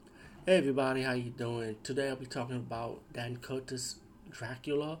Hey everybody, how you doing? Today I'll be talking about Dan Curtis'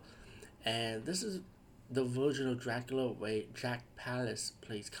 Dracula, and this is the version of Dracula where Jack Palance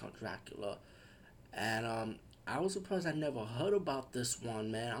plays Count Dracula. And I was surprised I never heard about this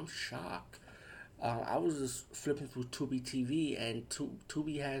one, man. I'm shocked. I was just flipping through Tubi TV, and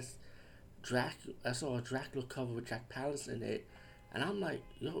Tubi has Dracula. I saw a Dracula cover with Jack Palance in it, and I'm like,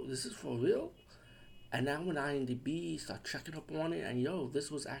 yo, this is for real? And now when IMDb start checking up on it, and yo, this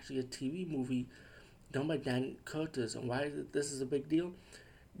was actually a TV movie done by Dan Curtis. And why this is a big deal?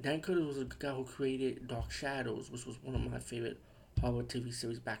 Dan Curtis was the guy who created Dark Shadows, which was one of my favorite horror TV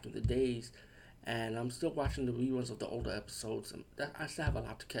series back in the days. And I'm still watching the reruns of the older episodes, and I still have a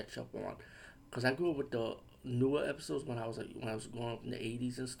lot to catch up on. Cause I grew up with the newer episodes when I was growing up in the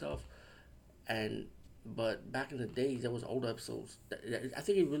 '80s and stuff. And but back in the days, there was older episodes. I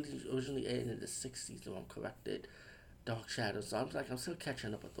think it really originally aired in the '60s, if I'm corrected. Dark Shadows. So I'm still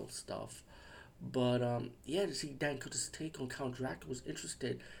catching up with those stuff. But yeah, to see Dan Curtis' take on Count Dracula was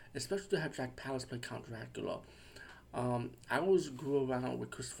interesting, especially to have Jack Palance play Count Dracula. I always grew around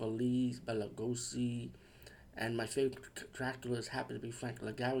with Christopher Lee's Bela Lugosi, and my favorite Draculas happened to be Frank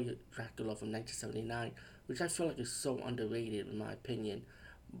Langella Dracula from 1979, which I feel like is so underrated in my opinion.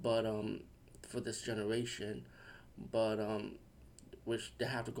 But for this generation, but which they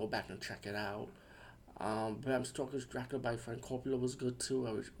have to go back and check it out. Bram Stoker's Dracula by Frank Coppola was good too.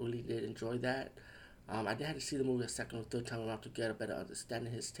 I really did enjoy that. I did have to see the movie a second or third time around to get a better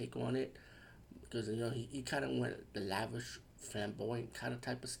understanding his take on it, because he kind of went the lavish, flamboyant kind of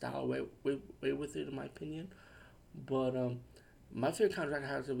type of style way with it in my opinion. But my favorite kind of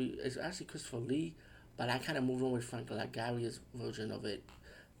Dracula has to be is actually Christopher Lee, but I kind of moved on with Frank Langaria's version of it.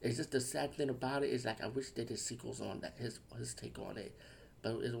 It's just the sad thing about it is like I wish they did sequels on that his take on it,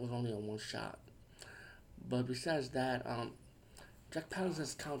 but it was only a one shot. But besides that, Jack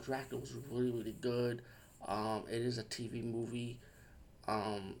Palance's Count Dracula was really good. It is a TV movie.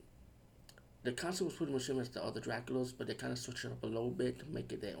 Um, the concept was pretty much similar to the other Draculas, but they kind of switched it up a little bit to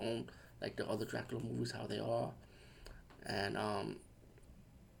make it their own, like the other Dracula movies, how they are. And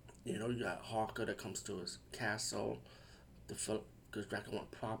you got Harker that comes to his castle, because Dracula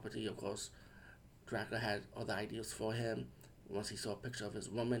want property. Of course, Dracula had other ideas for him. Once he saw a picture of his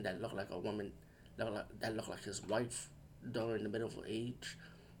woman that looked like a woman, that looked like his wife during the middle of age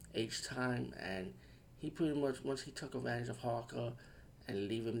time, and he pretty much once he took advantage of Harker and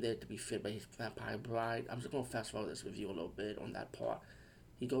leave him there to be fed by his vampire bride. I'm just gonna fast forward this review a little bit on that part.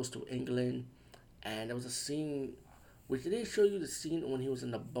 He goes to England, and there was a scene which they didn't show you the scene when he was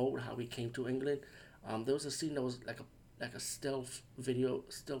in the boat, how he came to England. There was a scene that was like a still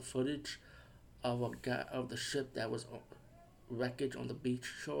footage of a guy of the ship that was wreckage on the beach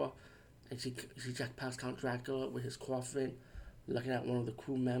shore, and she Jack past Count Dracula with his coffin, looking at one of the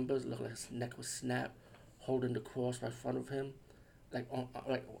crew members, looking like his neck was snapped, holding the cross right in front of him, like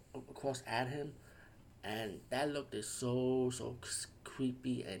across at him, and that looked is so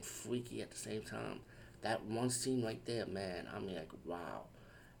creepy and freaky at the same time. That one scene right there, man. I mean, like wow.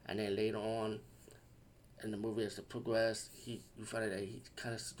 And then later on in the movie, as it progressed, you find out that he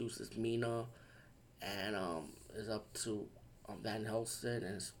kind of seduces Mina, and is up to Van Helsing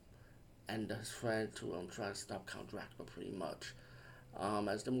and his friend to try to stop Count Dracula pretty much.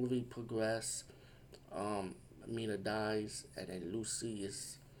 As the movie progresses, Mina dies, and then Lucy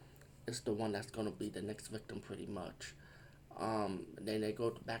is the one that's gonna be the next victim pretty much. Then they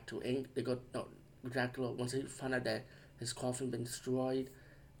go back to They go no, Dracula once he found out that his coffin been destroyed.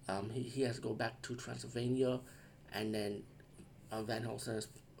 He has to go back to Transylvania, and then Van Helsing's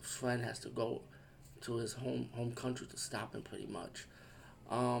friend has to go to his home country to stop him pretty much.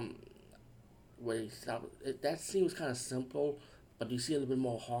 Um, where he stopped, that scene was kind of simple, but you see a little bit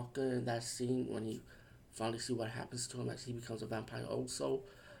more Hawker in that scene when he finally see what happens to him as he becomes a vampire also.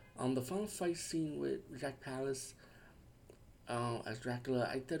 The final fight scene with Jack Palance as Dracula,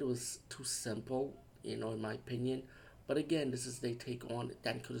 I thought it was too simple, in my opinion. But again, this is they take on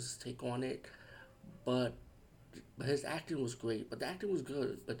Dan Curtis' take on it. But his acting was great. But the acting was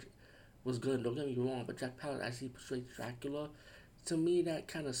good. But was good. Don't get me wrong. But Jack Palance actually portrayed Dracula. To me, that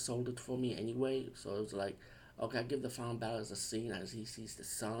kind of sold it for me anyway. So it was like, okay, I give the final battle as a scene as he sees the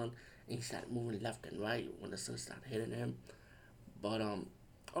sun and he started moving left and right when the sun started hitting him. But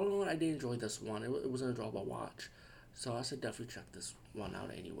all in all, I did enjoy this one. It was an enjoyable watch. So I should definitely check this one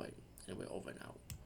out anyway. Anyway, over and out.